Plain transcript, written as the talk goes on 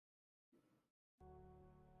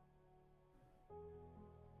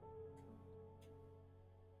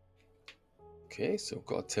Okay, so we've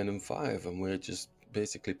got a 10 and 5, and we're just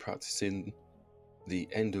basically practicing the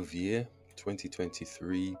end of year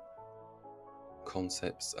 2023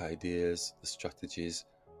 concepts, ideas, the strategies,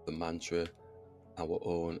 the mantra, our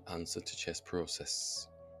own answer to chess process.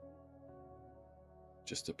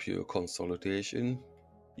 Just a pure consolidation,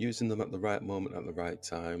 using them at the right moment at the right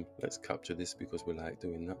time. Let's capture this because we like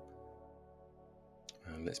doing that.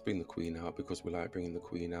 And let's bring the queen out because we like bringing the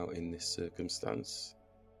queen out in this circumstance.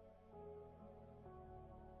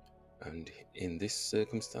 And in this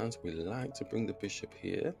circumstance, we like to bring the bishop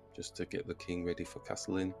here just to get the king ready for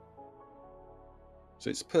castling. So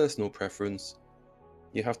it's personal preference.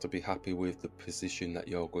 You have to be happy with the position that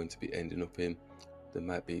you're going to be ending up in. There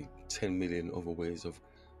might be 10 million other ways of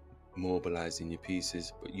mobilizing your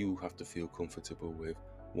pieces, but you have to feel comfortable with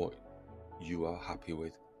what you are happy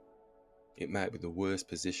with. It might be the worst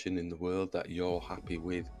position in the world that you're happy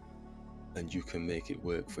with, and you can make it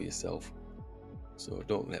work for yourself. So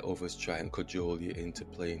don't let others try and cajole you into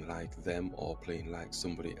playing like them or playing like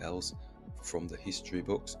somebody else from the history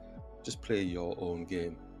books. Just play your own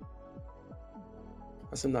game.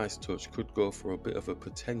 That's a nice touch. Could go for a bit of a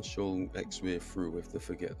potential X-ray through if they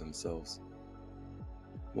forget themselves.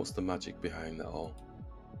 What's the magic behind that all?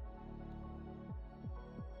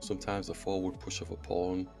 Sometimes a forward push of a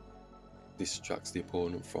pawn distracts the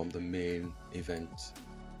opponent from the main event.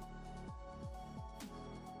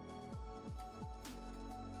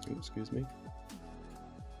 Oh, excuse me.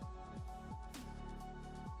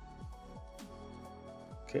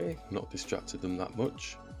 Okay, not distracted them that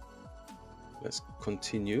much. Let's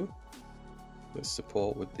continue. Let's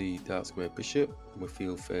support with the dark square bishop. We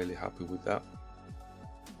feel fairly happy with that.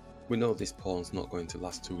 We know this pawn's not going to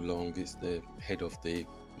last too long. It's the head of the,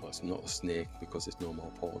 well, it's not a snake because there's no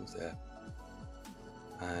more pawns there.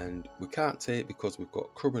 And we can't take because we've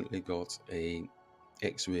currently got a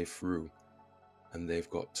X-ray through, and they've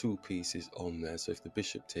got two pieces on there. So if the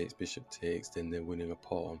bishop takes, then they're winning a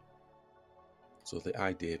pawn. So the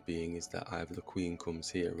idea being is that either the queen comes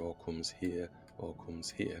here or comes here or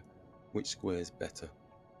comes here. Which square is better?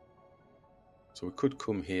 So we could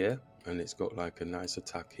come here and it's got like a nice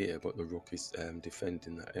attack here, but the rook is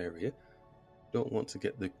defending that area. Don't want to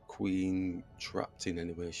get the queen trapped in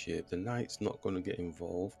any way, shape. The knight's not going to get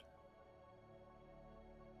involved.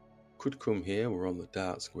 Could come here, we're on the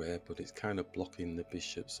dark square, but it's kind of blocking the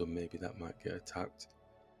bishop, so maybe that might get attacked.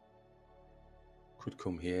 Could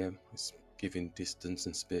come here, it's giving distance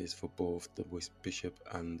and space for both the bishop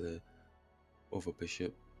and the other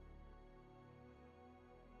bishop.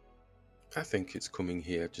 I think it's coming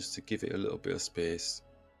here just to give it a little bit of space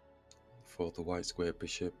for the white square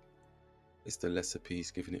bishop. It's the lesser piece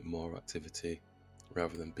giving it more activity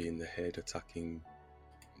rather than being the head attacking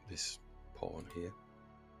this pawn here.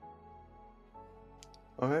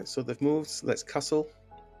 Alright, so they've moved. Let's castle.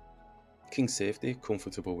 King safety,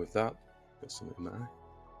 comfortable with that. Got something in mind.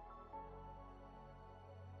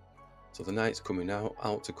 So the knight's coming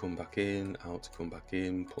out to come back in, out to come back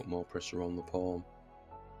in, put more pressure on the pawn.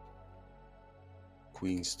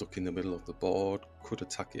 Queen stuck in the middle of the board, could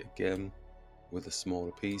attack it again with a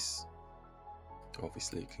smaller piece.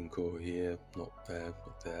 Obviously it can go here, not there,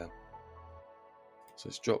 not there. So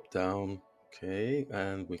it's dropped down, okay,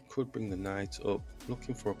 and we could bring the knight up,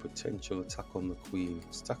 looking for a potential attack on the queen.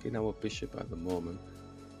 Stacking our bishop at the moment,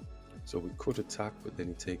 so we could attack, but then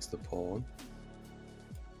he takes the pawn.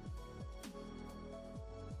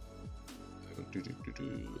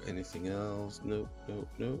 Anything else? Nope, nope,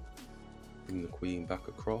 nope. Bring the queen back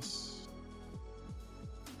across.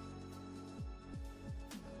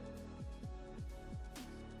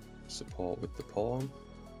 Support with the pawn.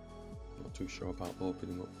 Not too sure about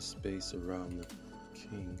opening up the space around the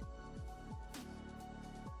king.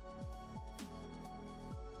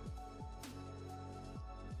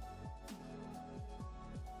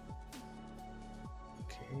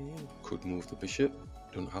 Okay, could move the bishop.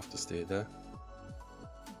 Don't have to stay there.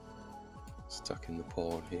 Stacking the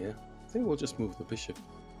pawn here. I think we'll just move the bishop.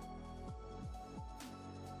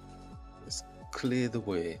 Let's clear the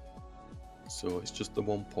way. So it's just the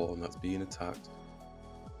one pawn that's being attacked.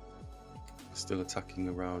 Still attacking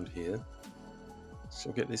around here.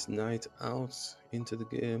 So get this knight out into the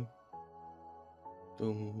game.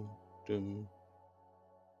 Dum, dum.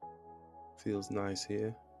 Feels nice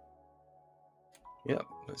here. Yep,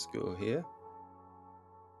 let's go here.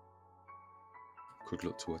 Could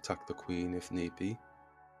look to attack the queen if need be.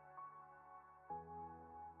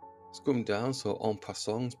 It's come down, so en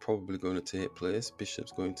passant's probably going to take place.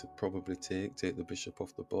 Bishop's going to probably take the bishop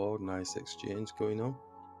off the board. Nice exchange going on.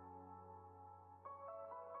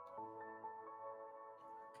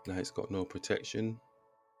 Knight's got no protection.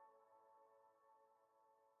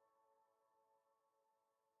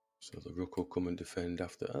 So the rook will come and defend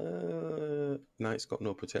after. Knight's got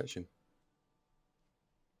no protection.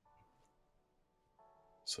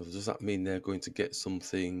 So does that mean they're going to get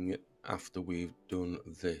something after we've done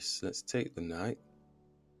this? Let's take the knight.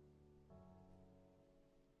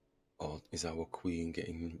 Or is our queen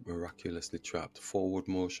getting miraculously trapped? Forward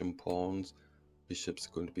motion pawns. Bishop's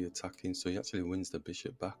going to be attacking, so he actually wins the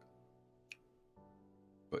bishop back.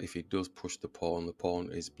 But if he does push the pawn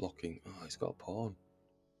is blocking. Oh, he's got a pawn.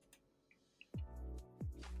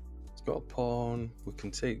 He's got a pawn. We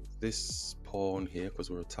can take this pawn here because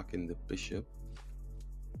we're attacking the bishop.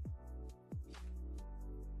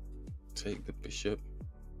 Take the bishop.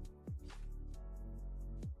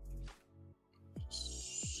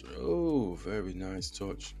 So, very nice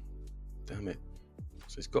touch. Damn it.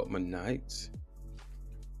 So he's got my knight.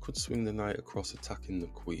 Could swing the knight across, attacking the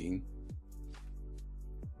queen.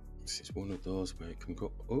 This is one of those where it can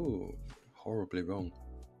go, oh, horribly wrong.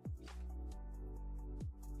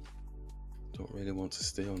 Don't really want to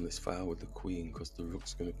stay on this file with the queen because the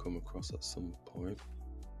rook's going to come across at some point.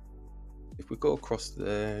 If we go across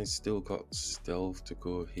there, he's still got stealth to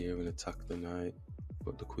go here and attack the knight,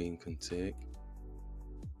 but the queen can take.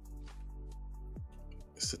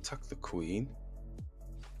 Let's attack the queen.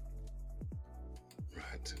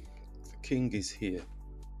 Right, the king is here.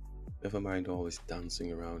 Never mind all this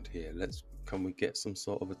dancing around here. Can we get some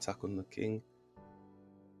sort of attack on the king?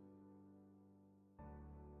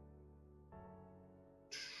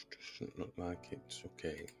 Doesn't look like it.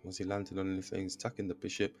 Okay, was he landing on anything? He's attacking the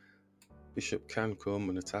bishop. Bishop can come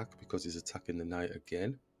and attack because he's attacking the knight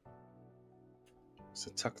again. Let's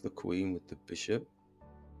attack the queen with the bishop.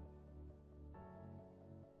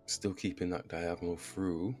 Still keeping that diagonal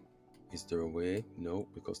through. Is there a way? No,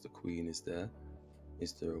 because the queen is there.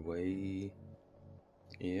 Is there a way?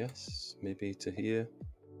 Yes, maybe to here.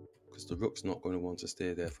 Because the rook's not going to want to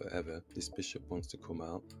stay there forever. This bishop wants to come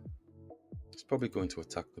out. It's probably going to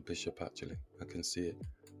attack the bishop actually. I can see it.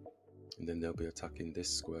 And then they'll be attacking this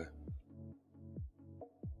square.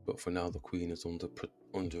 But for now the queen is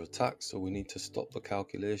under attack, so we need to stop the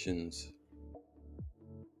calculations.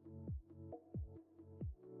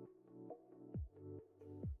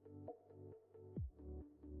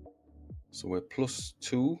 So we're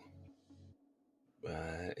 +2.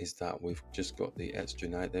 Is that we've just got the extra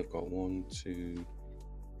knight. They've got 1, 2,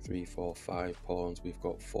 3, 4, 5 pawns. We've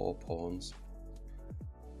got 4 pawns.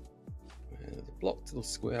 The block to the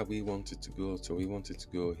square we wanted to go to. We wanted to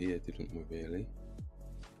go here, didn't we really?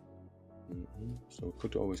 So we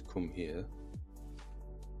could always come here.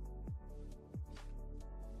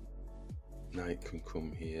 Knight can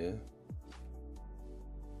come here.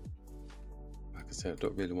 Like I said, I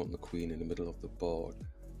don't really want the queen in the middle of the board.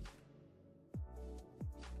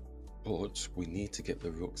 But we need to get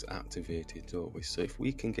the rooks activated, don't we? So if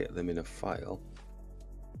we can get them in a file,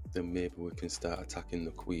 then maybe we can start attacking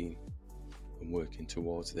the queen and working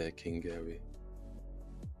towards their king area.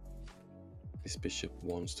 This bishop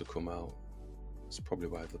wants to come out. That's probably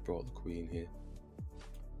why they brought the queen here.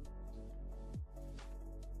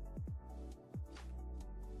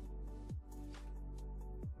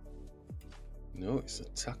 No, it's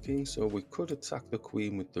attacking, so we could attack the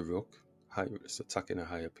queen with the rook. It's attacking a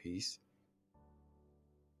higher piece.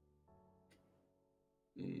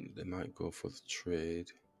 They might go for the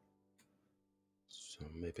trade. So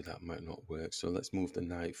maybe that might not work. So let's move the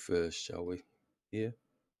knight first, shall we? Here.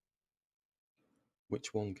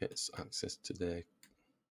 Which one gets access to their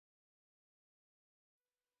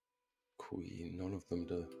queen? None of them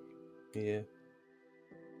do. Here.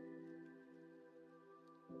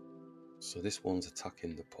 So this one's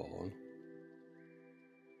attacking the pawn.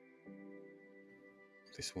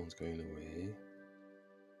 This one's going away.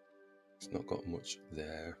 It's not got much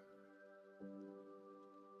there.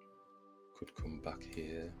 Could come back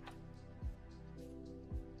here.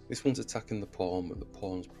 This one's attacking the pawn, but the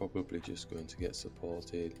pawn's probably just going to get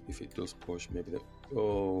supported. If it does push, maybe they...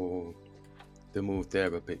 Oh, they moved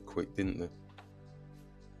there a bit quick, didn't they?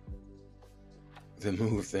 They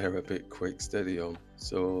moved there a bit quick, steady on.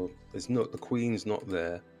 So there's not, the queen's not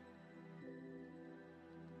there.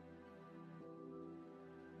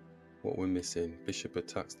 What we're missing, bishop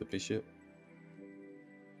attacks the bishop.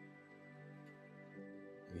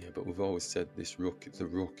 Yeah, but we've always said this rook, the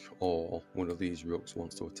rook or one of these rooks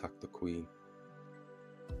wants to attack the queen.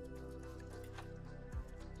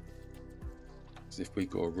 So if we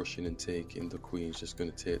go rushing and taking, the queen's just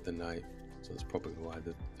going to take the knight. So that's probably why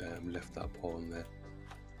they left that pawn there.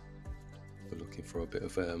 They're looking for a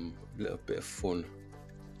little bit of fun.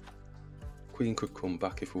 Queen could come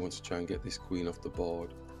back if we want to try and get this queen off the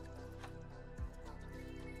board.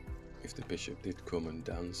 if the bishop did come and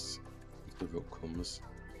dance, if the rook comes.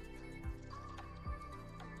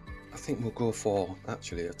 I think we'll go for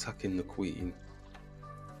actually attacking the queen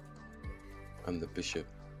and the bishop.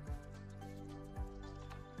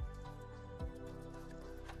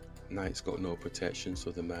 Knight's got no protection,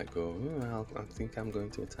 so they might go, oh, I think I'm going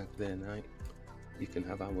to attack their knight. You can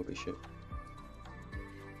have our bishop.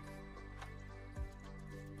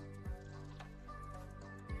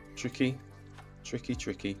 Tricky, tricky,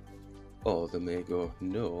 tricky. Or they may go,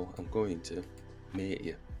 no, I'm going to mate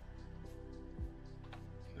you.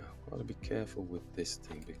 Now, I've got to be careful with this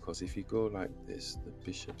thing, because if you go like this, the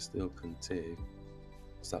bishop still can take.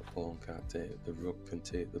 That pawn can't take, the rook can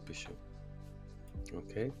take the bishop.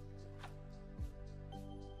 Okay.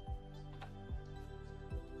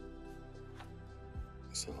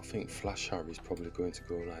 So I think Flash Harry's probably going to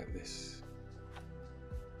go like this.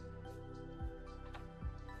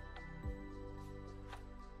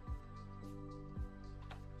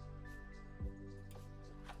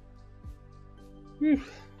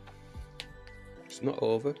 It's not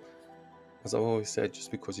over. As I've always said,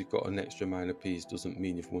 just because you've got an extra minor piece doesn't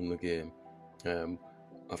mean you've won the game.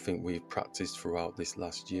 I think we've practiced throughout this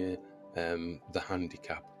last year the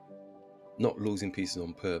handicap. Not losing pieces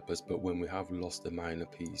on purpose, but when we have lost a minor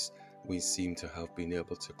piece, we seem to have been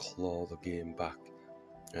able to claw the game back,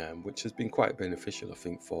 which has been quite beneficial, I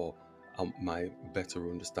think, for my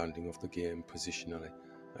better understanding of the game positionally.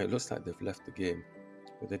 It looks like they've left the game,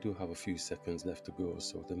 but they do have a few seconds left to go,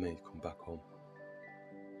 so they may come back home.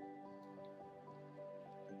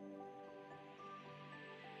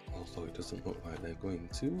 Although it doesn't look like they're going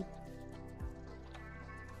to.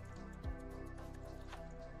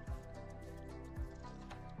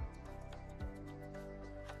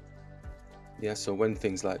 Yeah, so when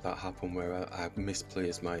things like that happen where I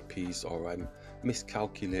misplace my piece or I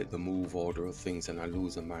miscalculate the move order of things and I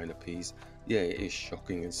lose a minor piece, yeah, it is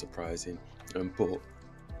shocking and surprising. But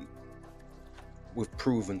we've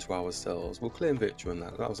proven to ourselves, we'll claim victory on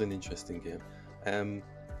that. That was an interesting game.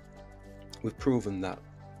 We've proven that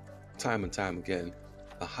time and time again,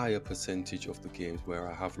 a higher percentage of the games where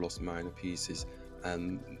I have lost minor pieces,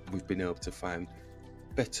 and we've been able to find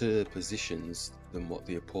better positions than what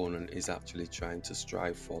the opponent is actually trying to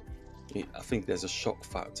strive for. I think there's a shock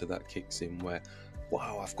factor that kicks in where,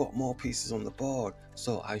 wow, I've got more pieces on the board,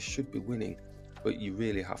 so I should be winning. But you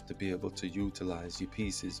really have to be able to utilize your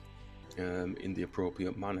pieces in the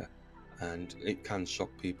appropriate manner, and it can shock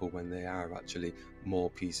people when they are actually more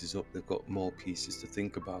pieces up. They've got more pieces to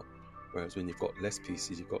think about, whereas when you've got less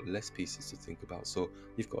pieces, you've got less pieces to think about, so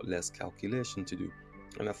you've got less calculation to do.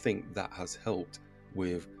 And I think that has helped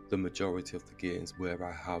with the majority of the games where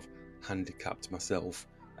I have handicapped myself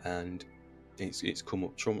and it's come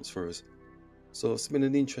up trumps for us. So it's been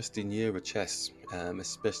an interesting year of chess,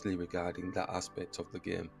 especially regarding that aspect of the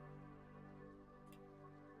game.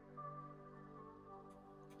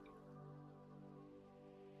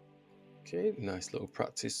 Okay, nice little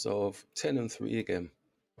practice of 10 and 3 again.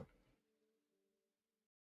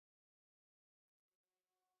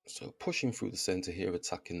 So pushing through the center here,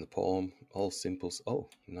 attacking the pawn, all simple. Oh,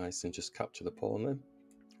 nice, and just capture the pawn then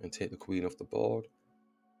and take the queen off the board.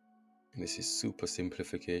 And this is super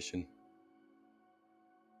simplification.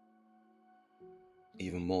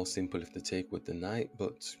 Even more simple if they take with the knight,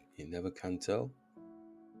 but you never can tell.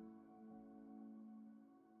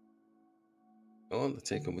 Oh, they're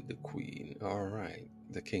taking with the queen. All right,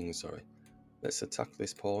 the king, sorry. Let's attack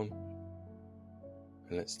this pawn.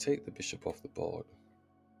 And let's take the bishop off the board.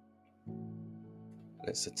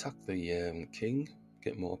 Let's attack the king,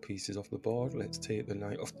 get more pieces off the board. Let's take the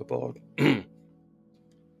knight off the board. And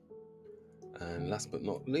last but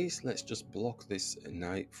not least, let's just block this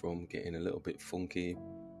knight from getting a little bit funky.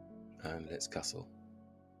 And let's castle.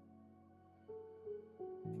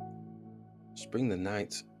 Just bring the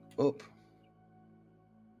knight up.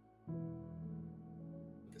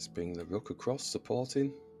 Let's bring the rook across,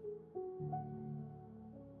 supporting.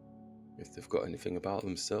 If they've got anything about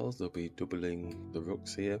themselves, they'll be doubling the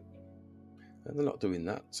rooks here. And they're not doing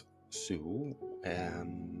that. So,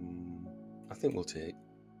 I think we'll take.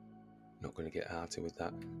 Not going to get arty with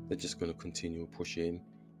that. They're just going to continue pushing.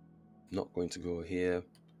 Not going to go here.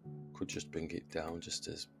 Could just bring it down just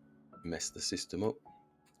to mess the system up.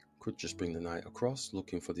 Could just bring the knight across,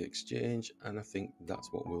 looking for the exchange, and I think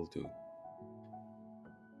that's what we'll do.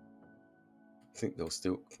 I think they'll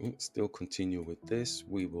still continue with this.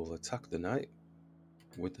 We will attack the knight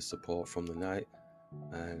with the support from the knight,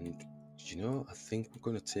 and you know, I think we're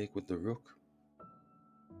going to take with the rook.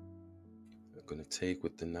 We're going to take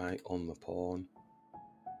with the knight on the pawn.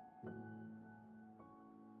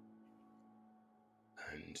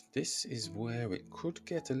 And And this is where it could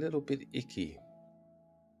get a little bit icky.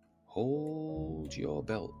 Hold your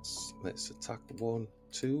belts. Let's attack 1,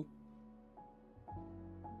 2.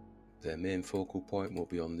 Their main focal point will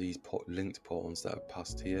be on these linked pawns that have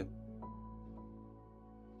passed here.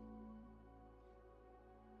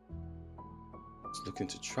 It's looking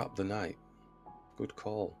to trap the knight. Good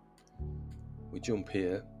call. We jump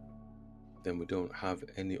here, then we don't have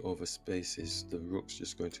any other spaces. The rook's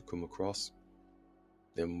just going to come across.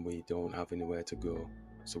 Then we don't have anywhere to go.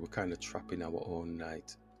 So we're kind of trapping our own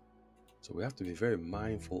knight. So we have to be very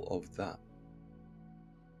mindful of that.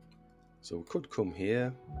 So we could come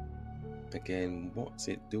here. Again, what's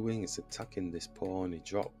it doing? It's attacking this pawn. He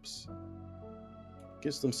drops.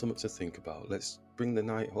 Gives them something to think about. Let's bring the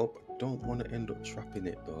knight up. I don't want to end up trapping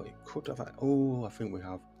it though. It could have... Oh, I think we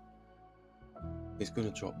have. It's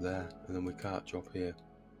going to drop there. And then we can't drop here.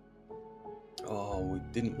 Oh, we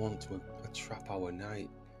didn't want to trap our knight.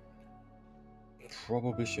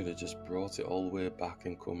 Probably should have just brought it all the way back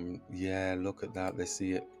and come... Yeah, look at that. They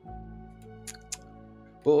see it.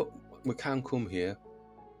 But we can come here.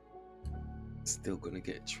 Still going to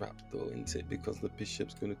get trapped though, isn't it? Because the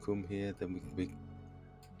bishop's going to come here. Then we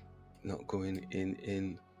not going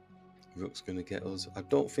in. Rook's going to get us. I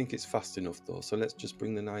don't think it's fast enough though. So let's just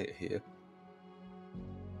bring the knight here.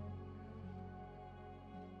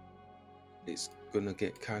 It's going to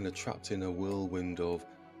get kind of trapped in a whirlwind of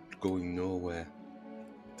going nowhere.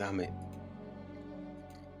 Damn it.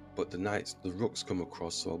 But the rook's come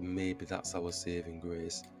across, so maybe that's our saving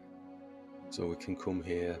grace. So we can come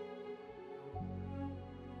here.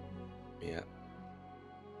 Yeah.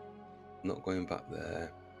 Not going back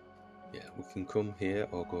there. Yeah, we can come here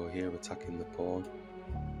or go here attacking the pawn.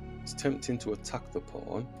 It's tempting to attack the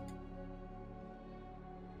pawn.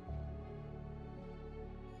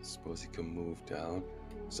 I suppose he can move down.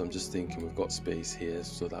 So I'm just thinking we've got space here,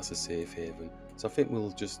 so that's a safe haven. So I think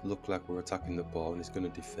we'll just look like we're attacking the pawn. He's going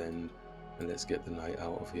to defend, and let's get the knight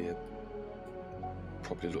out of here.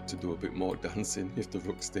 Probably look to do a bit more dancing if the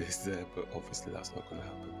rook stays there, but obviously that's not going to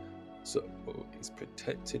happen. So it's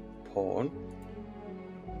protected pawn.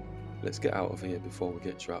 Let's get out of here before we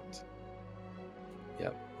get trapped.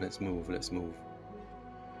 Yep, let's move, let's move.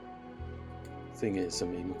 Thing is, I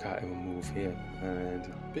mean, we can't even move here,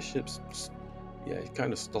 and bishop's, yeah, it's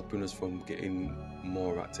kind of stopping us from getting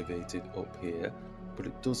more activated up here, but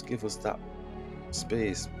it does give us that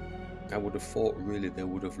space. I would have thought really they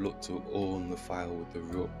would have looked to own the file with the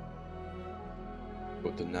rook,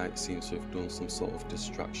 but the knight seems to have done some sort of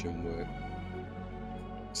distraction work.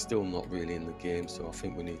 Still not really in the game, so I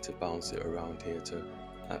think we need to bounce it around here to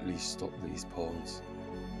at least stop these pawns.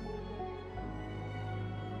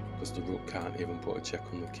 Because the rook can't even put a check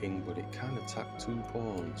on the king, but it can attack 2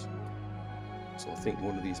 pawns. So I think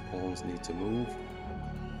one of these pawns need to move.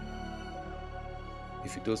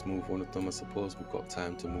 If he does move one of them, I suppose we've got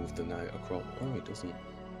time to move the knight across. Oh, he doesn't.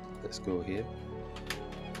 Let's go here.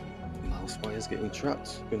 Mouse wire's getting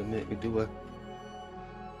trapped. Gonna make me do a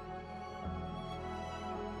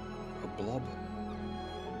blob.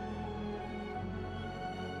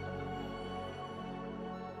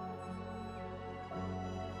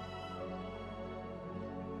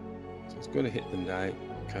 So it's going to hit the knight.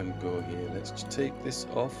 Can go here. Let's just take this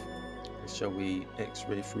off. Shall we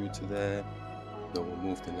X-ray through to there? No, we'll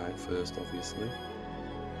move the knight first, obviously.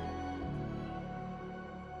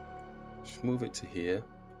 Just move it to here.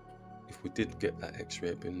 If we did get that X-ray,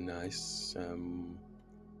 it'd been nice.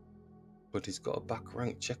 But he's got a back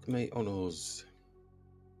rank checkmate on us.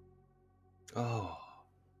 Oh,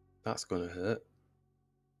 that's gonna hurt.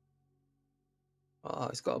 Oh,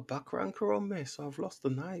 he's got a back ranker on me, so I've lost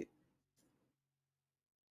the knight.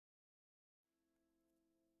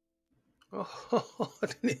 Oh, I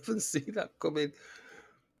didn't even see that coming.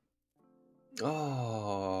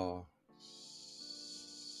 Oh,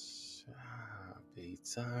 happy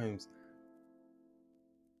times.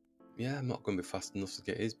 Yeah, I'm not going to be fast enough to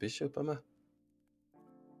get his bishop, am I?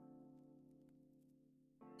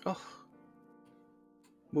 Oh,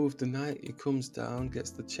 move the knight, he comes down,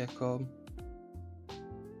 gets the check on.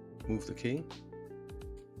 Move the king.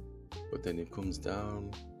 But then he comes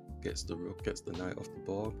down, gets the rook, gets the knight off the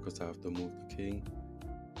board because I have to move the king.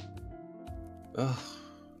 Oh,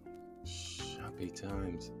 happy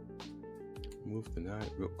times. Move the knight,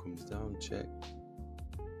 rook comes down, check.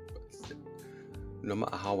 No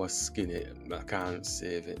matter how I skin it, I can't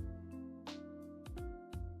save it.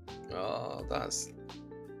 Oh, that's...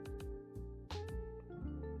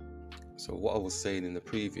 So what I was saying in the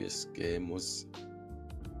previous game was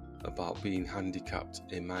about being handicapped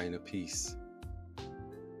a minor piece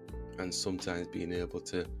and sometimes being able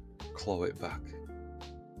to claw it back.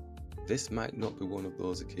 this might not be one of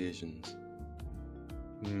those occasions.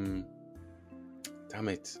 Damn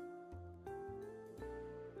it.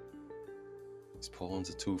 His pawns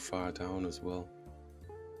are too far down as well.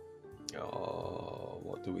 Oh,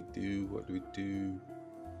 what do we do? What do we do?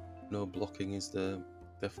 No blocking, is there?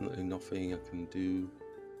 Definitely nothing I can do.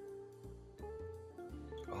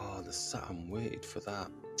 Oh, the Saturn waited for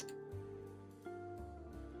that.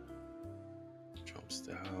 Drops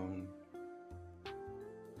down.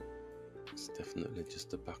 It's definitely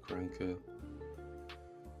just a back ranker.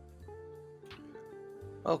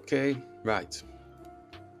 Okay, right.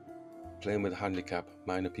 Playing with a handicap,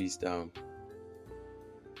 minor piece down.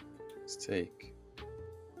 Let's take.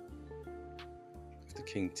 If the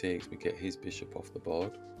king takes, we get his bishop off the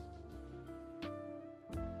board.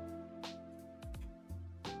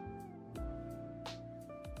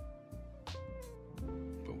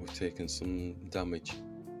 But we've taken some damage.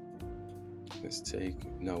 Let's take.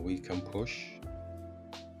 Now we can push.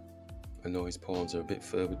 I know his pawns are a bit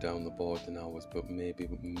further down the board than ours, but maybe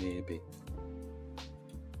we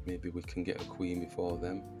can get a queen before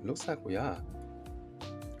them. Looks like we are,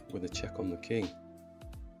 with a check on the king.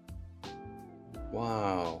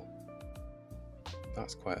 Wow,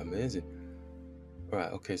 that's quite amazing.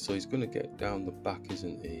 Right, okay, so he's going to get down the back,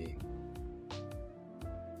 isn't he?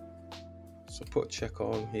 So put a check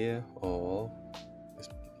on here, or there's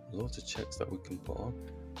loads of checks that we can put on.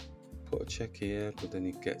 Put a check here, but then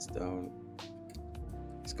he gets down.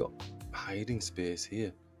 He's got hiding space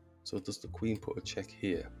here. So does the queen put a check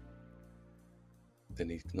here? Then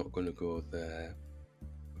he's not going to go there.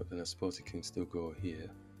 But then I suppose he can still go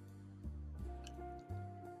here.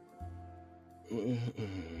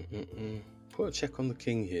 Put a check on the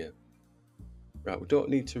king here. Right, we don't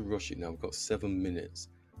need to rush it now. We've got 7 minutes.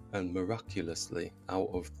 And miraculously, out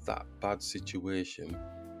of that bad situation,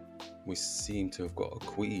 we seem to have got a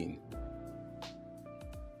queen.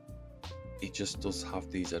 He just does have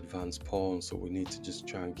these advanced pawns, so we need to just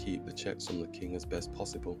try and keep the checks on the king as best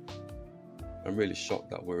possible. I'm really shocked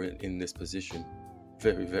that we're in this position.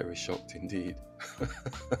 Very, very shocked indeed.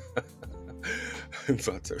 In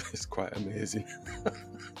fact, it's quite amazing.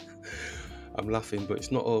 I'm laughing, but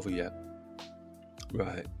it's not over yet.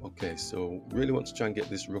 Right, okay, so really want to try and get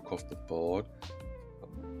this rook off the board.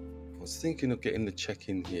 I was thinking of getting the check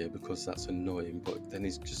in here because that's annoying, but then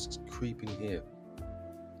he's just creeping here.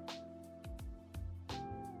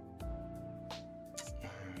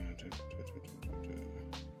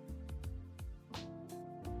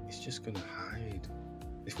 He's just going to hide.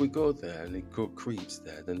 If we go there and he creeps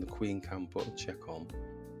there, then the queen can put a check on.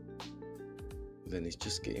 But then he's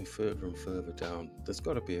just getting further and further down. There's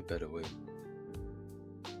got to be a better way.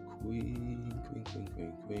 Queen, queen, queen,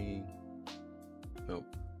 queen, queen. No.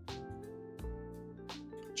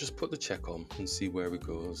 Just put the check on and see where he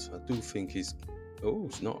goes. I do think he's... Oh,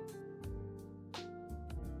 it's not.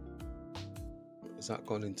 Has that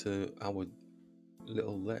gone into our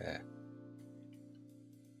little lair?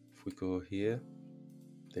 If we go here,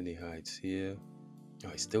 then he hides here. Oh,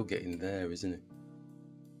 he's still getting there, isn't he?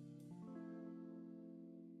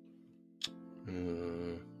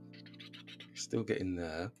 He's still getting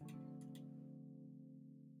there.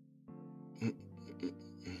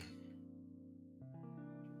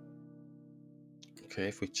 Okay,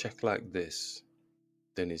 if we check like this,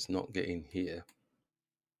 then he's not getting here.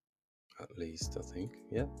 At least, I think.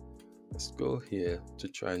 Yeah. Let's go here to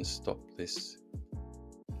try and stop this.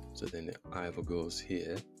 So then it either goes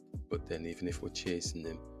here, but then even if we're chasing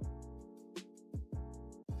him,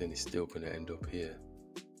 then he's still going to end up here.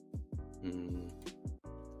 Well,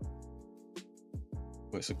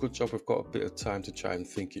 it's a good job we've got a bit of time to try and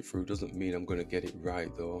think it through. Doesn't mean I'm going to get it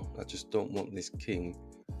right though. I just don't want this king.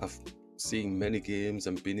 I've seen many games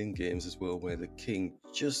and been in games as well where the king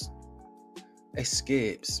just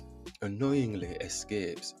escapes, annoyingly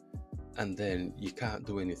escapes, and then you can't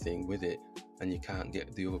do anything with it and you can't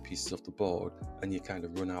get the other pieces off the board and you kind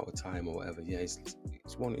of run out of time or whatever. Yeah, it's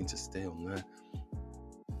wanting to stay on there.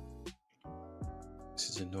 This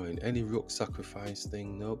is annoying. Any rook sacrifice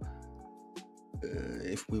thing? Nope.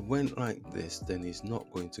 If we went like this, then he's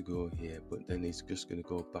not going to go here, but then he's just going to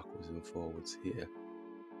go backwards and forwards here.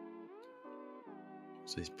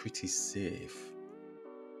 So he's pretty safe.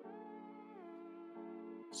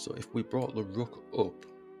 So if we brought the rook up,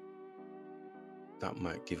 that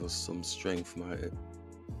might give us some strength, might it?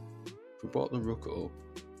 If we brought the rook up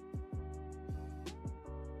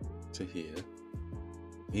to here,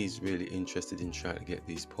 he's really interested in trying to get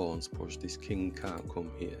these pawns pushed. This king can't come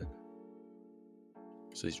here.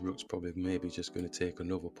 So his rook's probably maybe just going to take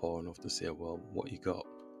another pawn off to say, well, what you got?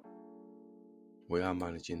 We are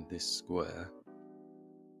managing this square.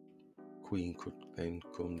 queen could then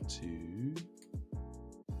come to...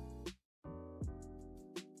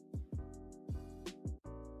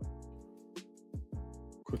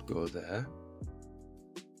 could go there.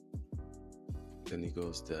 Then he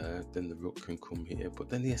goes there. Then the rook can come here. But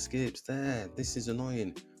then he escapes there. This is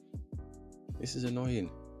annoying. This is annoying.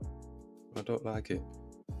 I don't like it.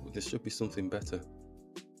 But there should be something better.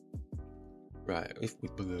 Right, if we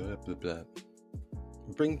blah blah blah.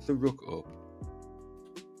 Bring the rook up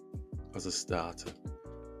as a starter.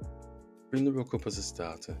 Bring the rook up as a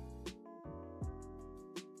starter.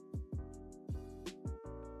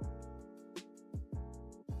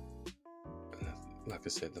 Like I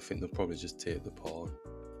said, I think they'll probably just take the pawn.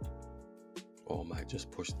 Or might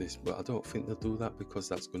just push this, but I don't think they'll do that because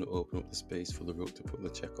that's going to open up the space for the rook to put the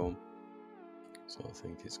check on. So I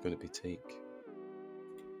think it's going to be take.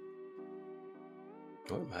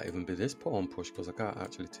 Or it might even be this pawn push because I can't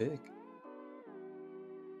actually take.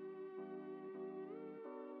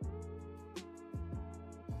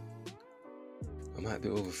 I might be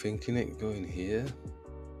overthinking it, going here.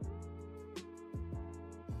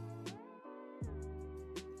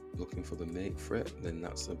 Looking for the mate threat, then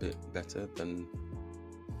that's a bit better than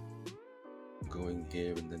going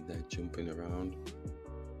here and then they're jumping around.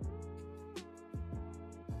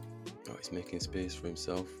 Oh, he's making space for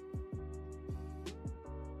himself.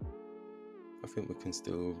 I think we can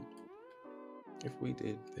still, if we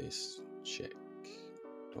did this check,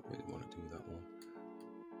 don't really want to do that one.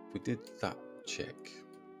 If we did that check,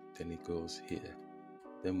 then he goes here,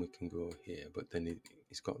 then we can go here, but then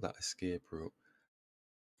he's got that escape route.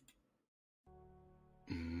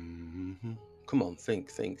 Come on, think.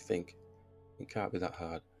 It can't be that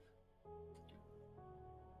hard.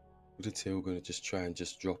 We did say we were going to just try and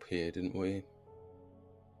just drop here, didn't we?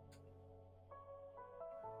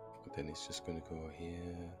 But then he's just going to go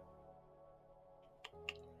here.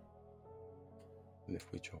 And if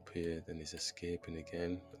we drop here, then he's escaping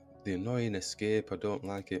again. The annoying escape, I don't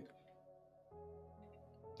like it.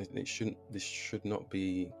 It shouldn't. This should not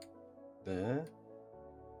be there.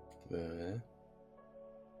 There.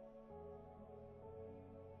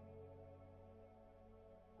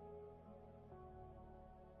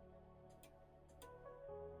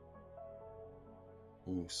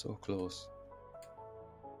 Ooh, so close.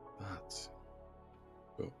 That.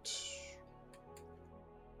 But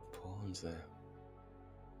pawns there.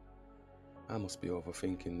 I must be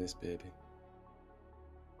overthinking this, baby.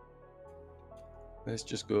 Let's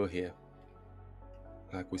just go here.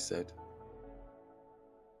 Like we said.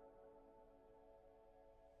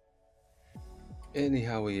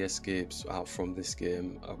 Anyhow he escapes out from this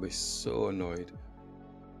game, I'll be so annoyed.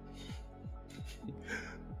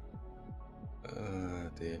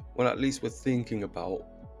 Dear. Well, at least we're thinking about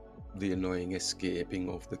the annoying escaping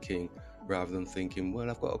of the king, rather than thinking,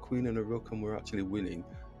 well, I've got a queen and a rook and we're actually winning.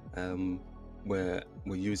 Where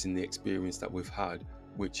we're using the experience that we've had,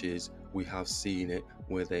 which is we have seen it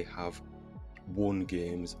where they have won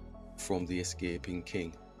games from the escaping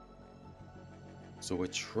king. So we're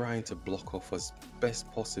trying to block off as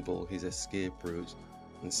best possible his escape routes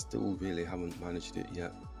and still really haven't managed it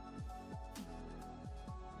yet.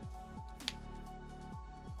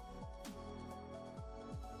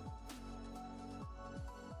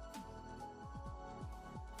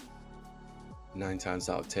 Nine times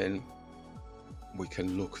out of 10, we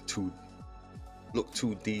can look too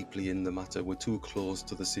deeply in the matter. We're too close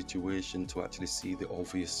to the situation to actually see the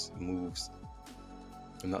obvious moves.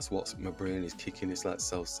 And that's what my brain is kicking. It's like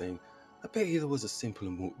self saying, I bet you there was a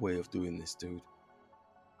simpler way of doing this, dude.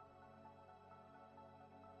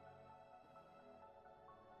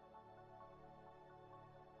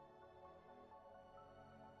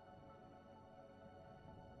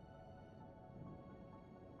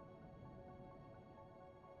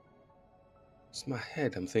 It's my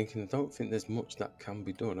head. I'm thinking, I don't think there's much that can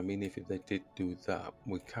be done. I mean, if they did do that,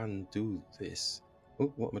 we can do this.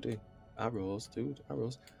 Oh, what am I doing? Arrows, dude,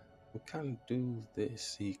 arrows. We can do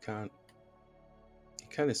this. He can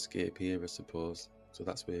escape here, I suppose. So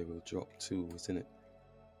that's where we'll drop 2, isn't it?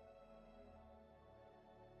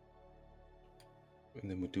 And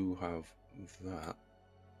then we do have that.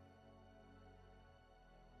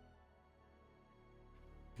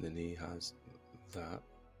 And then he has that.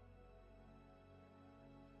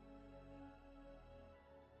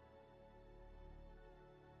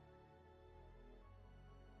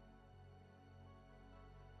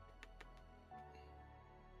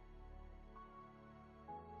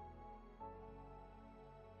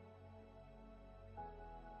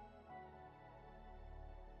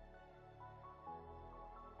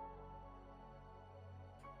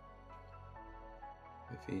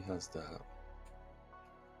 If he has that,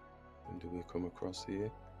 then do we come across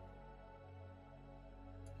here?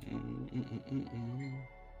 I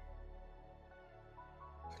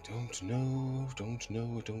don't know,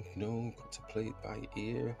 don't know. Got to play it by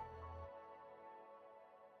ear.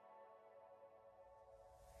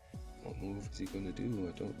 What move is he going to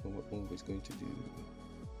do? I don't know what move he's going to do.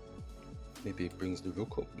 Maybe it brings the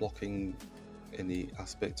rook up, blocking any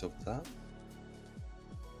aspect of that.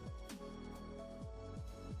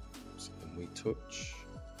 So then we touch.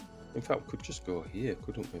 In fact, we could just go here,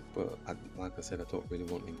 couldn't we? But like I said, I don't really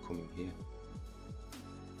want him coming here.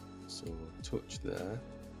 So touch there.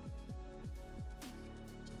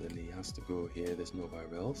 So then he has to go here, there's nowhere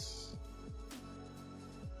else.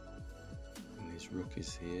 And his rook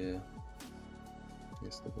is here. He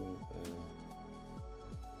has to go there.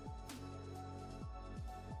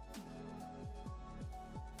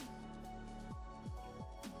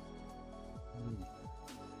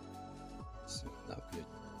 So that'd be a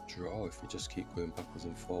draw if we just keep going backwards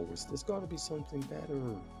and forwards. There's got to be something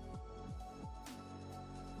better.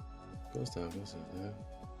 Goes down, yeah.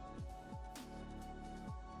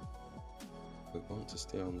 We want to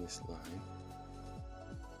stay on this line.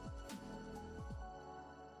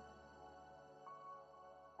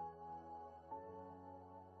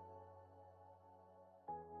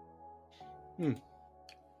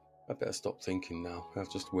 I better stop thinking now. I'll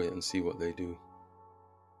just wait and see what they do,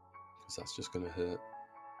 because that's just going to hurt.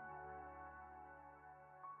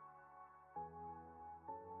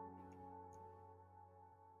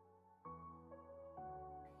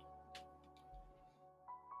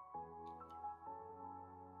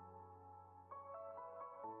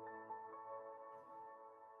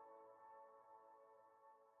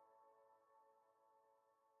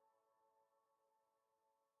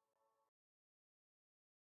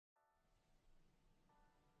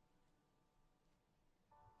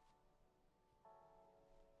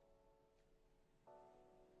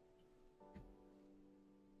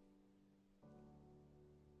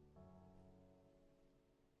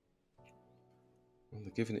 Well,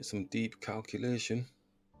 they're giving it some deep calculation.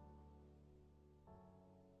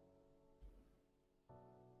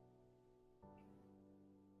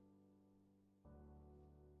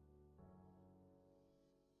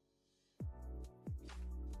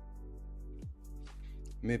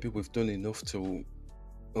 Maybe we've done enough to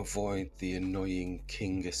avoid the annoying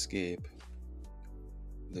king escape.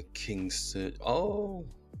 The king's search. Oh!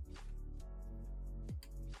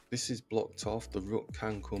 This is blocked off. The rook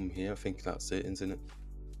can come here. I think that's it, isn't it?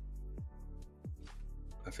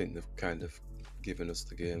 I think they've kind of given us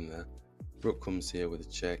the game there. Rook comes here with a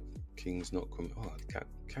check. King's not coming. Oh, it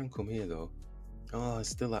can come here though. Oh, it's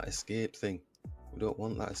still that escape thing. We don't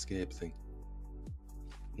want that escape thing.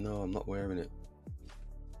 No, I'm not wearing it.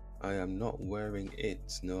 I am not wearing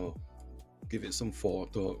it. No. Give it some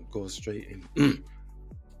thought. Don't go straight in.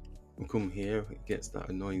 We come here. It gets that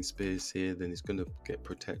annoying space here. Then it's going to get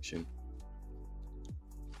protection.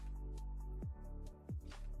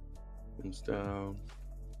 Comes down.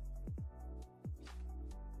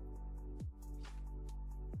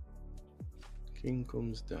 King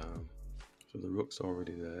comes down. So the rook's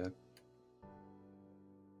already there.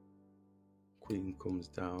 Queen comes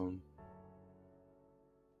down.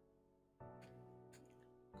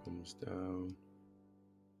 Comes down.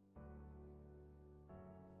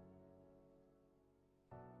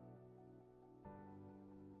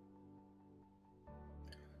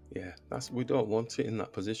 Yeah, we don't want it in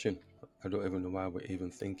that position. I don't even know why we're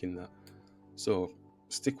even thinking that. So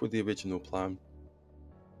stick with the original plan.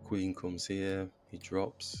 Queen comes here, he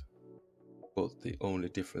drops. But the only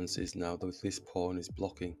difference is now that this pawn is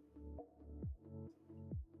blocking.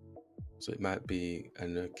 So it might be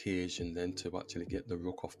an occasion then to actually get the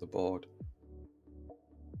rook off the board.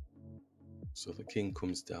 So the king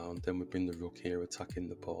comes down, then we bring the rook here attacking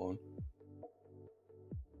the pawn.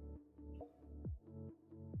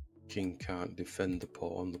 King can't defend the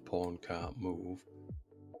pawn can't move.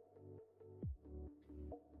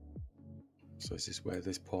 So this is where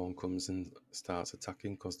this pawn comes and starts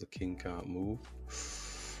attacking because the king can't move.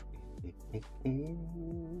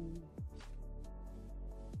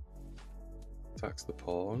 Attacks the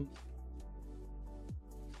pawn.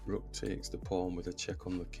 Rook takes the pawn with a check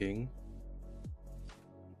on the king.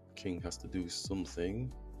 King has to do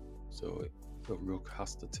something, so the rook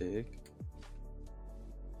has to take.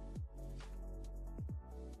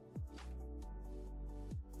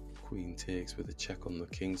 Queen takes with a check on the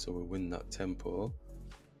king, so we win that tempo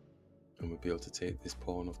and we'll be able to take this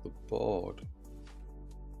pawn off the board.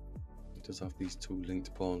 It does have these two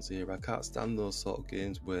linked pawns here. I can't stand those sort of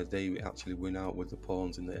games where they actually win out with the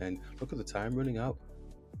pawns in the end. Look at the time running out.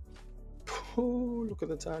 Oh, look at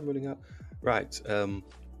the time running out. Right,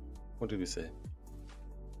 what did we say?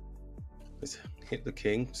 Let's hit the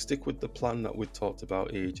king. Stick with the plan that we talked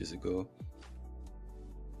about ages ago.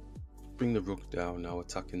 Bring the rook down now,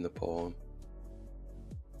 attacking the pawn.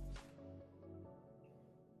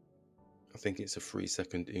 I think it's a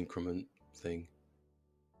 3-second increment thing.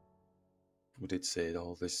 We did say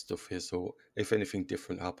all this stuff here, so if anything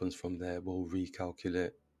different happens from there, we'll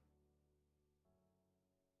recalculate.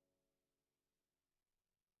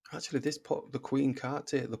 Actually, the queen can't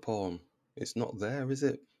take the pawn. It's not there, is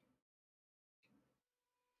it?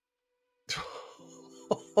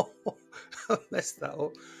 I messed that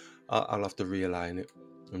up. I'll have to realign it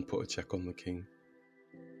and put a check on the king.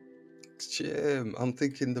 Shame. I'm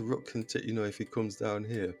thinking the rook can take, if he comes down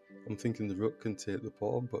here, I'm thinking the rook can take the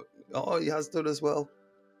pawn, but oh, he has done as well.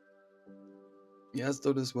 He has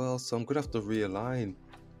done as well, so I'm going to have to realign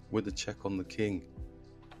with a check on the king.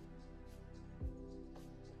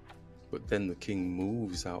 But then the king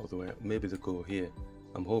moves out of the way. Maybe they go here.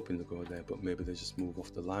 I'm hoping they go there, but maybe they just move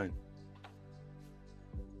off the line.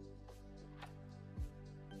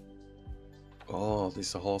 Oh, this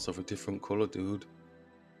is a horse of a different colour, dude.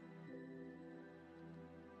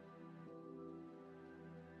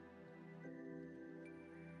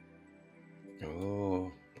 Oh,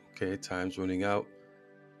 okay, time's running out.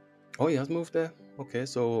 Oh, he has moved there. Okay,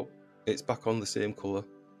 so it's back on the same colour,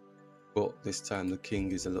 but this time the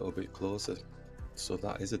king is a little bit closer. So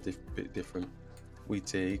that is a bit different. We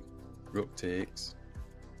take, rook takes.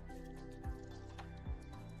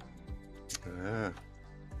 Ah.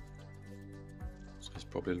 So he's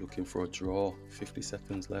probably looking for a draw. 50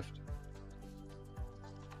 seconds left.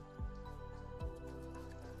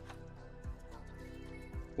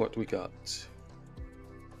 What do we got?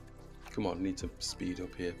 Come on, need to speed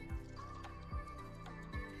up here.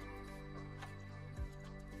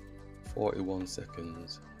 41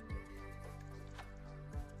 seconds.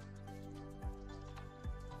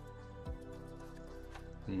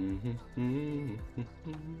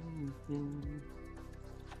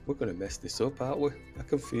 We're going to mess this up, aren't we? I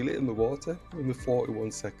can feel it in the water. We're in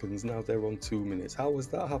 41 seconds. Now they're on 2 minutes. How has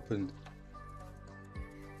that happened?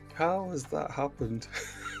 How has that happened?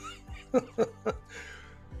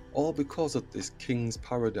 All because of this King's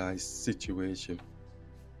Paradise situation.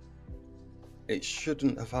 It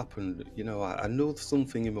shouldn't have happened. I know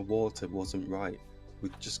something in the water wasn't right. We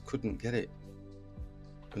just couldn't get it.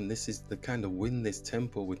 And this is the kind of win this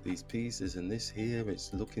tempo with these pieces, and this here,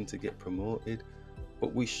 it's looking to get promoted.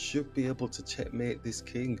 But we should be able to checkmate this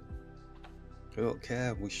king. I don't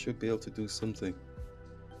care, we should be able to do something.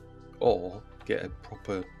 Or get a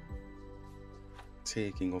proper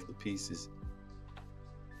taking of the pieces.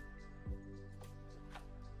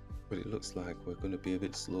 But it looks like we're going to be a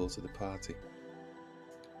bit slow to the party.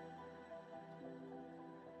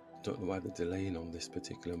 Don't know why they're delaying on this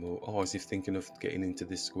particular move. Oh, as if thinking of getting into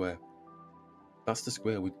this square. That's the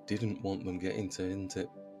square we didn't want them getting to, isn't it?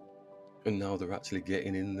 And now they're actually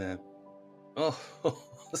getting in there. Oh,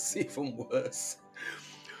 it's even worse.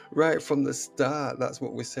 Right from the start, that's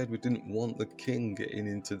what we said. We didn't want the king getting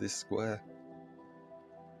into this square.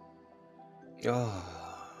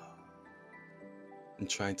 And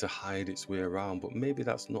trying to hide its way around, but maybe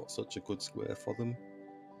that's not such a good square for them.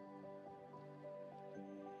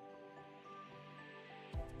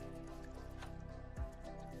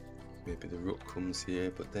 Maybe the rook comes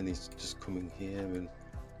here, but then he's just coming here, and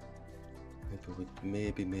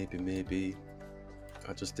maybe.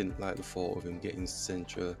 I just didn't like the thought of him getting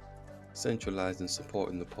centralized and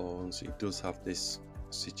supporting the pawns. He does have this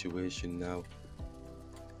situation now.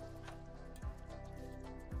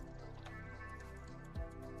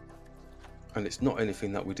 And it's not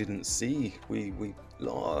anything that we didn't see.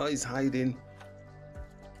 Oh, he's hiding.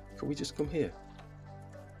 Can we just come here?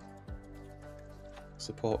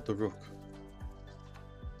 Support the rook.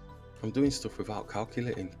 I'm doing stuff without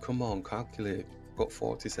calculating. Come on, calculate. Got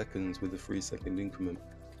 40 seconds with a 3-second increment.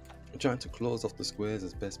 I'm trying to close off the squares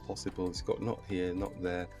as best possible. It's got not here, not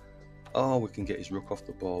there. Oh, we can get his rook off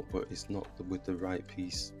the board, but it's not with the right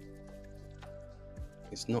piece.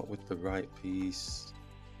 It's not with the right piece.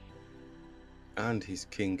 And his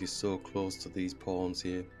king is so close to these pawns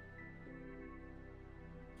here.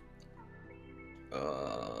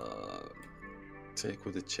 Take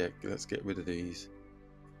with a check. Let's get rid of these.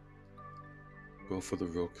 Go for the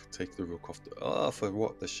rook. Take the rook off the... Oh, for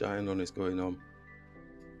what? The shine on is going on.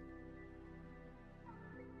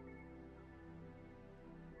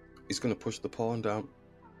 He's going to push the pawn down.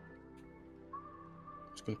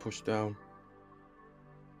 He's going to push down.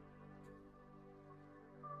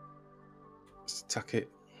 Let's attack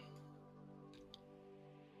it.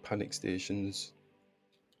 panic stations.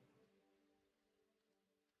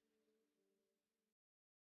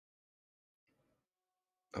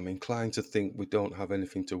 I'm inclined to think we don't have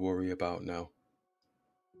anything to worry about now.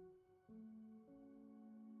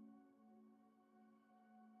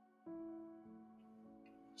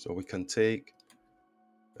 So we can take,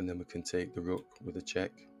 and then we can take the rook with a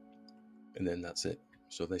check, and then that's it.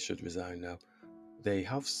 So they should resign now. They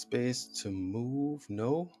have space to move?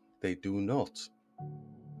 No, they do not.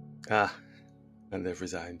 Ah, and they've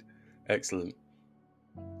resigned. Excellent.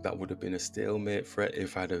 That would have been a stalemate threat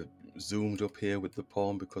if I'd have zoomed up here with the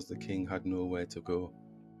pawn because the king had nowhere to go.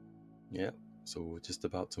 Yeah, so we're just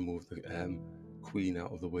about to move the queen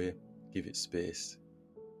out of the way, give it space.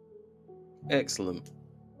 Excellent.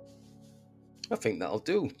 I think that'll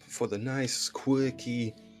do for the nice,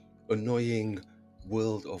 quirky, annoying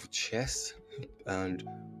world of chess and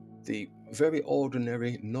the very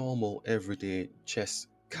ordinary, normal, everyday chess,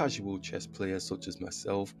 casual chess players such as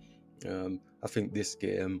myself. I think this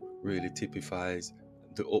game really typifies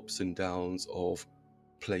the ups and downs of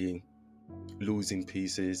playing, losing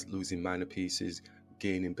pieces, losing minor pieces,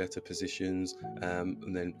 gaining better positions,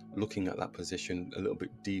 and then looking at that position a little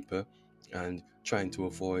bit deeper and trying to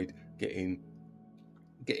avoid getting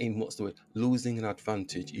what's the word, losing an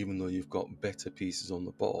advantage even though you've got better pieces on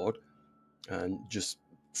the board, and just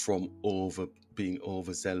from being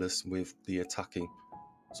overzealous with the attacking.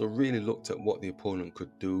 So really looked at what the opponent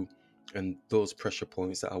could do and those pressure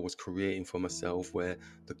points that I was creating for myself, where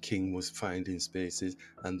the king was finding spaces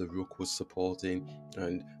and the rook was supporting,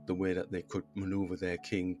 and the way that they could maneuver their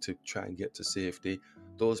king to try and get to safety.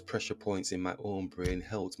 Those pressure points in my own brain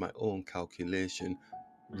helped my own calculation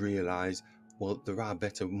realize, well, there are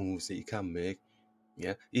better moves that you can make.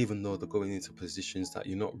 Yeah, even though they're going into positions that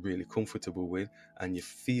you're not really comfortable with and you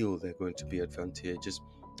feel they're going to be advantageous.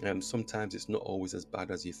 Sometimes it's not always as bad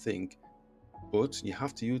as you think, but you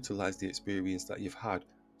have to utilize the experience that you've had.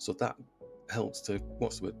 So that helps to,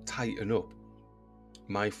 tighten up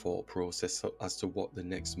my thought process as to what the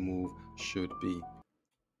next move should be.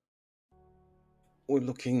 We're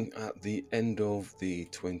looking at the end of the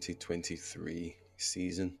 2023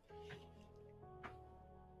 season.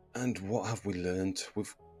 And what have we learned?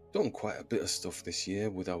 We've done quite a bit of stuff this year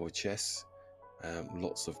with our chess.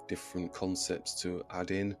 Lots of different concepts to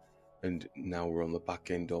add in, and now we're on the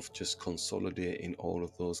back end of just consolidating all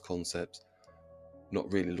of those concepts.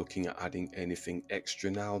 Not really looking at adding anything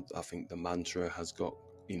extra now. I think the mantra has got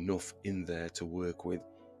enough in there to work with,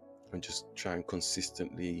 and just try and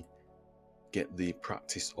consistently get the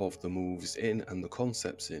practice of the moves in and the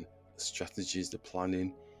concepts in, the strategies, the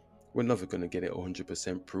planning. We're never going to get it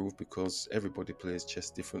 100% proof because everybody plays chess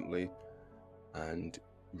differently, and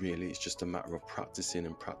really it's just a matter of practicing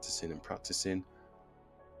and practicing and practicing.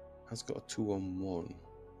 Has got a 2-on-1.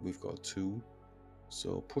 We've got a 2.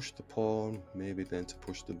 So push the pawn, maybe then to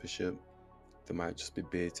push the bishop. They might just be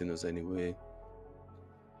baiting us anyway.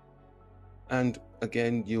 And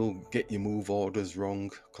again, you'll get your move orders wrong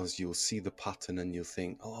because you'll see the pattern and you'll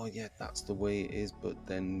think, oh yeah, that's the way it is. But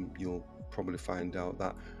then you'll probably find out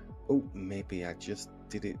that, oh, maybe I just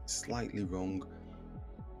did it slightly wrong.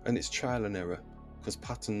 And it's trial and error, because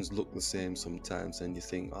patterns look the same sometimes and you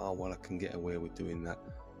think, oh well, I can get away with doing that.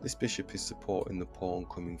 This bishop is supporting the pawn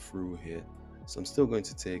coming through here, so I'm still going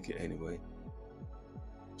to take it anyway.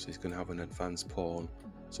 So he's going to have an advanced pawn,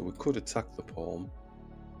 so we could attack the pawn.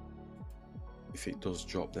 If it does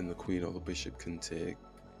drop, then the queen or the bishop can take.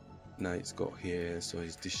 Knight's got here, so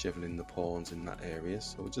he's disheveling the pawns in that area,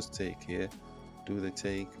 so we'll just take here. Do they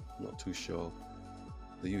take? I'm not too sure.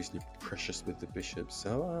 They're usually precious with the bishops,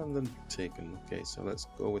 so I'm then taken. Okay, so let's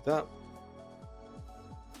go with that.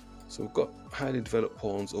 So we've got highly developed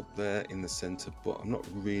pawns up there in the center, but I'm not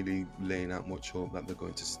really laying out much hope that they're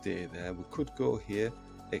going to stay there. We could go here,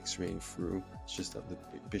 x-raying through. It's just that the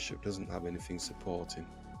bishop doesn't have anything supporting.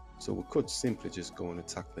 So we could simply just go and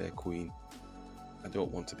attack their queen. I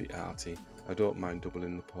don't want to be arty. I don't mind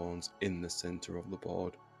doubling the pawns in the center of the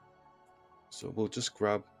board. So we'll just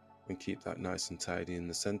grab and keep that nice and tidy in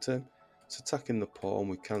the center. It's attacking the pawn.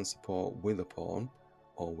 We can support with a pawn,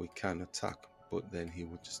 or we can attack, but then he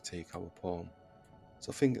would just take our pawn.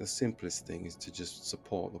 So I think the simplest thing is to just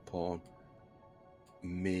support the pawn.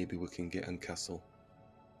 Maybe we can get and castle.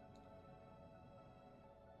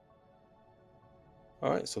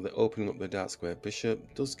 Alright, so they're opening up the dark square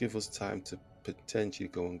bishop. Does give us time to potentially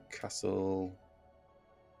go and castle.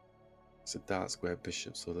 It's a dark square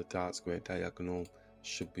bishop, so the dark square diagonal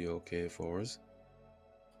should be okay for us.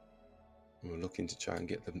 And we're looking to try and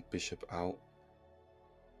get the bishop out.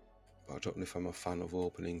 But I don't know if I'm a fan of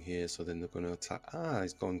opening here, so then they're going to attack. Ah,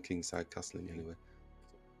 he's gone kingside castling anyway.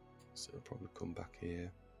 So it'll probably come back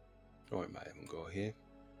here. Or it might even go here.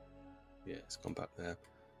 Yeah, it's gone back there.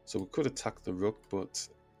 So we could attack the rook, but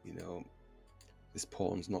you know, this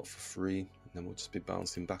pawn's not for free, and then we'll just be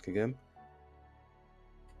bouncing back again.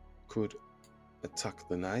 Could attack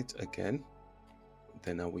the knight again.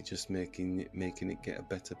 Then are we just making it get a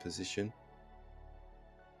better position?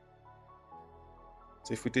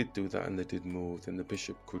 So if we did do that and they did move, then the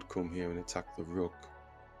bishop could come here and attack the rook,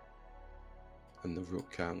 and the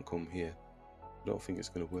rook can't come here. I don't think it's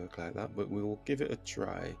going to work like that, but we will give it a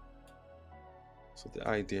try. So the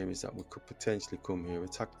idea is that we could potentially come here,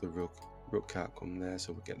 attack the rook. Rook can't come there,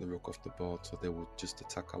 so we get the rook off the board, so they will just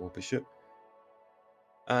attack our bishop.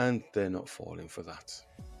 And they're not falling for that.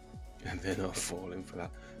 And they're not falling for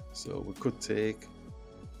that. So we could take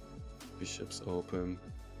bishops open.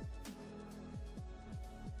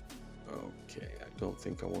 Okay, I don't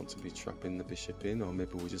think I want to be trapping the bishop in, or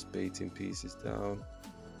maybe we're just baiting pieces down.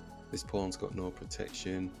 This pawn's got no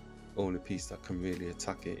protection. Only piece that can really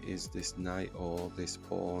attack it is this knight or this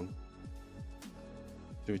pawn.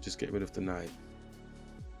 Do we just get rid of the knight?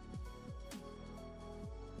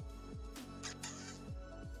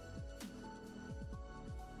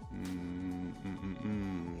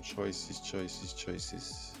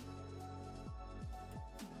 Choices.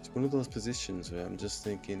 It's one of those positions where I'm just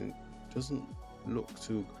thinking it doesn't look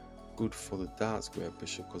too good for the dark square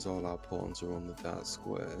bishop because all our pawns are on the dark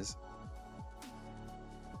squares.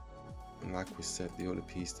 And like we said, the only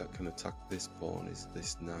piece that can attack this pawn is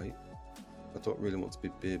this knight. I don't really want to be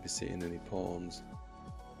babysitting any pawns.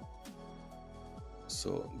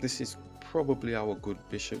 So this is probably our good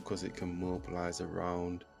bishop because it can mobilize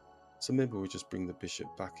around. So maybe we'll just bring the bishop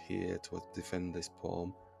back here to defend this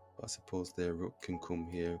pawn. But I suppose their rook can come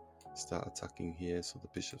here, start attacking here, so the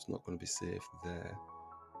bishop's not going to be safe there.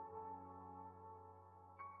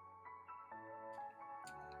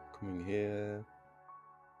 Coming here.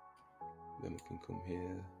 Then we can come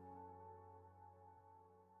here.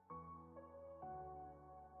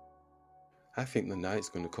 I think the knight's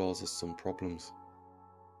going to cause us some problems.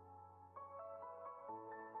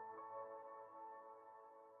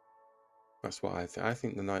 That's what I think. I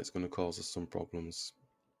think the knight's going to cause us some problems.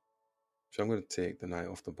 So I'm going to take the knight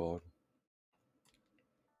off the board.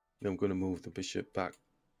 Then I'm going to move the bishop back,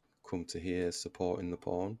 come to here, supporting the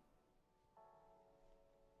pawn.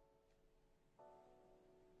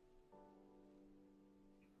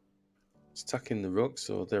 It's attacking the rook,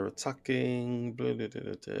 so they're attacking. Blah, blah,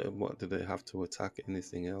 blah, blah. What do they have to attack?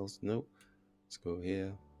 Anything else? Nope. Let's go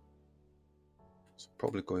here. So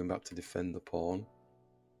probably going back to defend the pawn.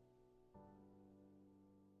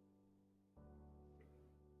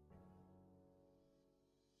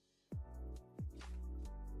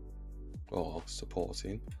 Or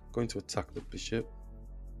supporting. Going to attack the bishop.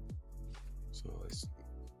 So it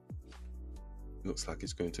looks like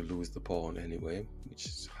it's going to lose the pawn anyway, which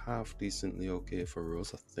is half decently okay for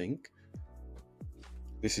us, I think.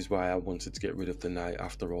 This is why I wanted to get rid of the knight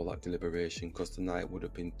after all that deliberation, because the knight would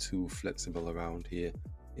have been too flexible around here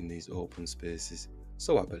in these open spaces.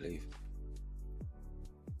 So I believe.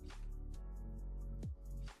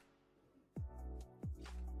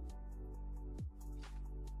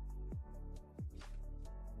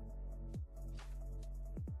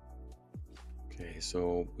 Okay,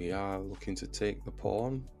 so we are looking to take the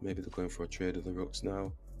pawn. Maybe they're going for a trade of the rooks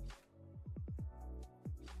now.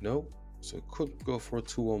 No, so it could go for a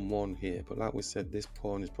 2-on-1 here, but like we said, this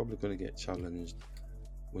pawn is probably going to get challenged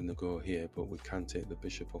when they go here, but we can take the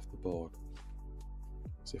bishop off the board.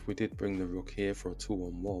 So if we did bring the rook here for a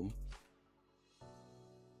 2-on-1,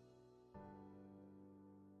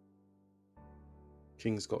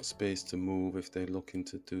 king's got space to move if they're looking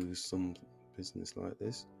to do some business like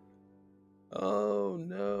this. Oh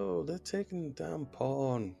no, they're taking the damn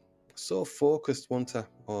pawn. So focused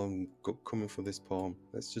on coming for this pawn.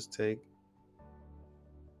 Let's just take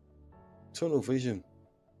tunnel vision.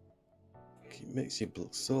 It makes you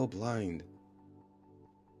so blind.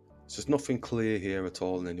 So there's nothing clear here at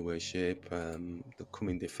all in any way, shape. They're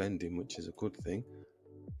coming defending, which is a good thing.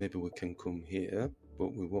 Maybe we can come here,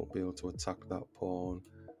 but we won't be able to attack that pawn.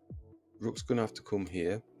 Rook's gonna have to come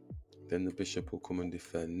here. Then the bishop will come and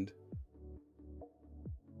defend.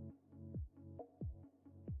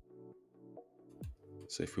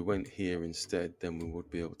 So if we went here instead, then we would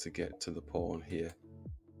be able to get to the pawn here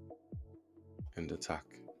and attack.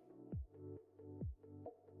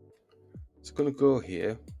 So going to go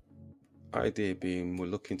here. Idea being we're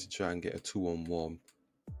looking to try and get a 2-on-1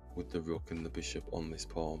 with the rook and the bishop on this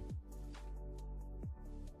pawn.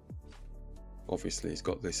 Obviously it's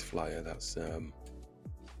got this flyer that's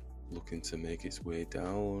looking to make its way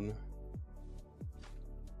down.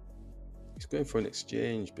 He's going for an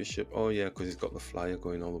exchange, bishop. Oh yeah, because he's got the flyer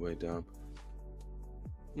going all the way down.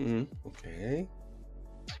 Okay.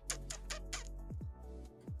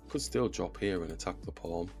 Could still drop here and attack the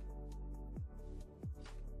pawn.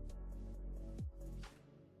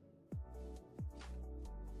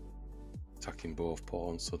 Attacking both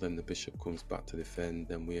pawns, so then the bishop comes back to defend,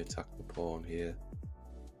 then we attack the pawn here.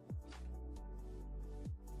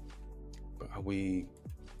 But are we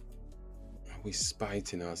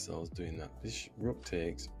spiting ourselves doing that? Rook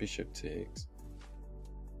takes, bishop takes.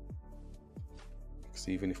 Because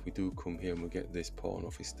even if we do come here and we get this pawn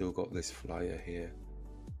off, he's still got this flyer here,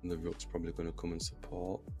 and the rook's probably going to come and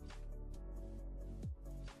support.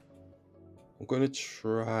 I'm going to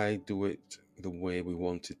try do it the way we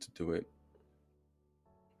wanted to do it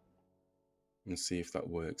and see if that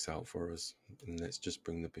works out for us. And let's just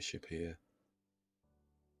bring the bishop here.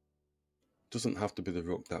 Doesn't have to be the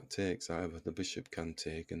rook that takes either. The bishop can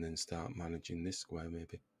take and then start managing this square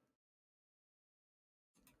maybe.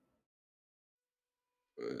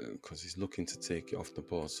 Because he's looking to take it off the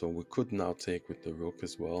board. So we could now take with the rook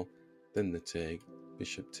as well. Then the take,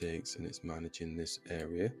 bishop takes, and it's managing this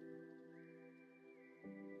area.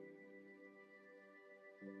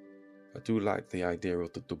 I do like the idea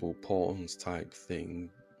of the double pawns type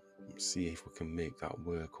thing. See if we can make that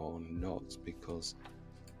work or not, because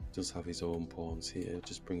he does have his own pawns here.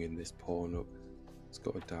 Just bringing this pawn up. It's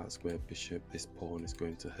got a dark square bishop. This pawn is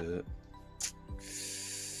going to hurt.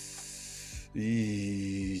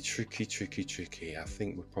 Tricky, tricky, tricky. I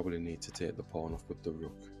think we probably need to take the pawn off with the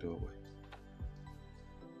rook, don't we?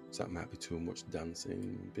 So that might be too much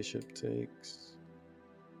dancing. Bishop takes.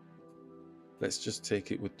 Let's just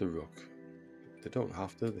take it with the rook. They don't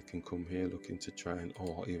have to. They can come here looking to try and,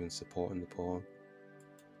 or even supporting the pawn.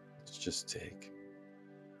 Let's just take.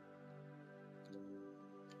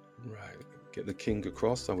 Right. Get the king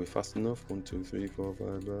across. Are we fast enough? 1, 2, 3, 4,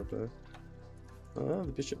 5, blah, blah. Ah,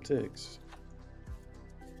 the bishop takes.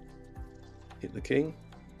 Hit the king.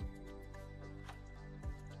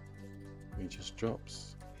 He just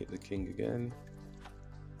drops. Hit the king again.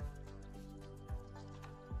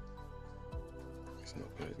 He's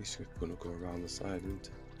not going to, he's going to go around the side, isn't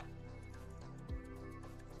he?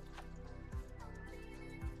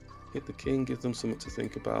 Hit the king, give them something to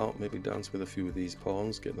think about. Maybe dance with a few of these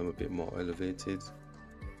pawns, get them a bit more elevated,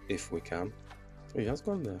 if we can. Oh, he has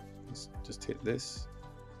gone there. Let's just hit this.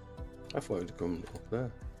 I thought he'd come up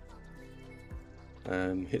there.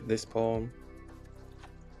 And hit this pawn.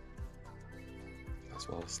 That's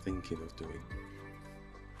what I was thinking of doing.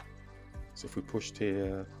 So if we pushed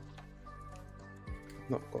here, I've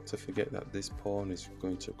not got to forget that this pawn is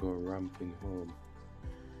going to go ramping home.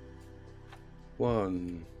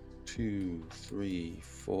 1, 2, 3,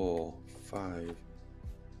 4, 5.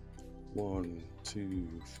 1, 2,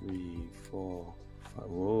 3, 4, 5.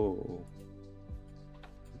 Whoa.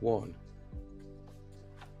 1,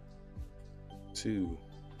 2,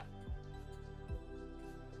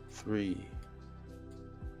 3,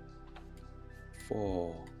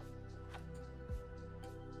 4,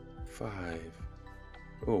 5.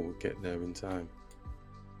 Oh, we'll get there in time.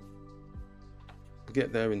 We'll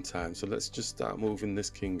get there in time. So let's just start moving this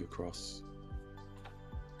king across.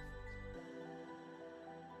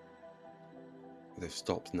 They've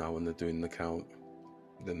stopped now and they're doing the count.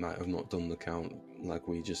 They might have not done the count like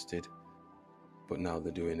we just did, but now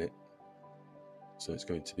they're doing it. So it's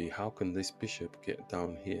going to be, how can this bishop get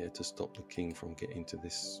down here to stop the king from getting to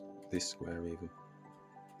this square even?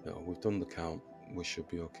 No, we've done the count. We should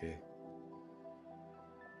be okay.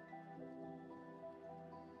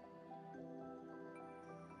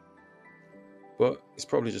 But it's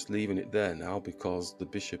probably just leaving it there now because the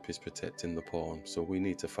bishop is protecting the pawn. So we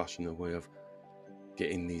need to fashion a way of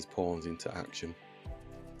getting these pawns into action.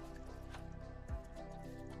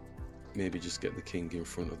 Maybe just get the king in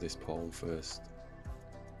front of this pawn first.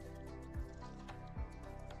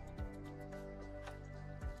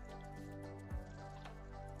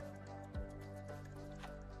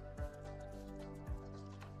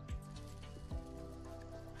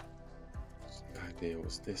 The idea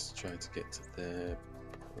was this, try to get to there.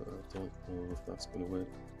 I don't know if that's going to work.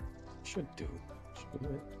 Should do,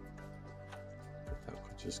 shouldn't it? But that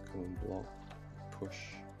could just go and block, push.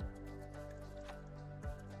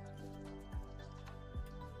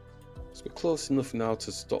 So we're close enough now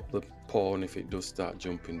to stop the pawn if it does start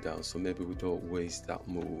jumping down, so maybe we don't waste that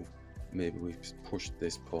move. Maybe we push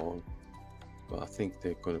this pawn, but I think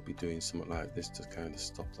they're going to be doing something like this to kind of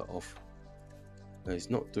stop that off. Now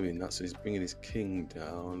he's not doing that, so he's bringing his king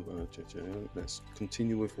down. Let's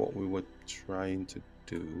continue with what we were trying to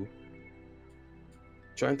do.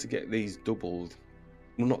 Trying to get these doubled.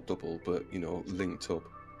 well, not double, but you know, linked up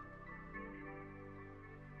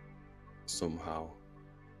somehow.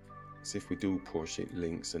 So if we do push, it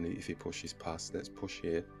links, and if he pushes past, let's push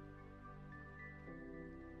here.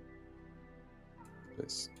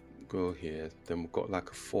 Let's go here. Then we've got like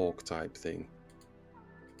a fork type thing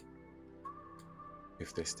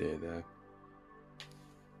if they stay there.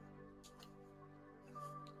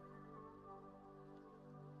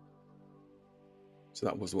 So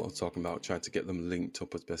that was what I was talking about, trying to get them linked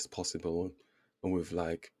up as best possible, and with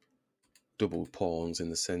like double pawns in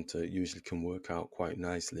the center, it usually can work out quite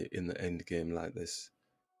nicely in the end game like this.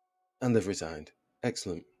 And they've resigned.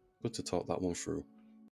 Excellent. Good to talk that one through.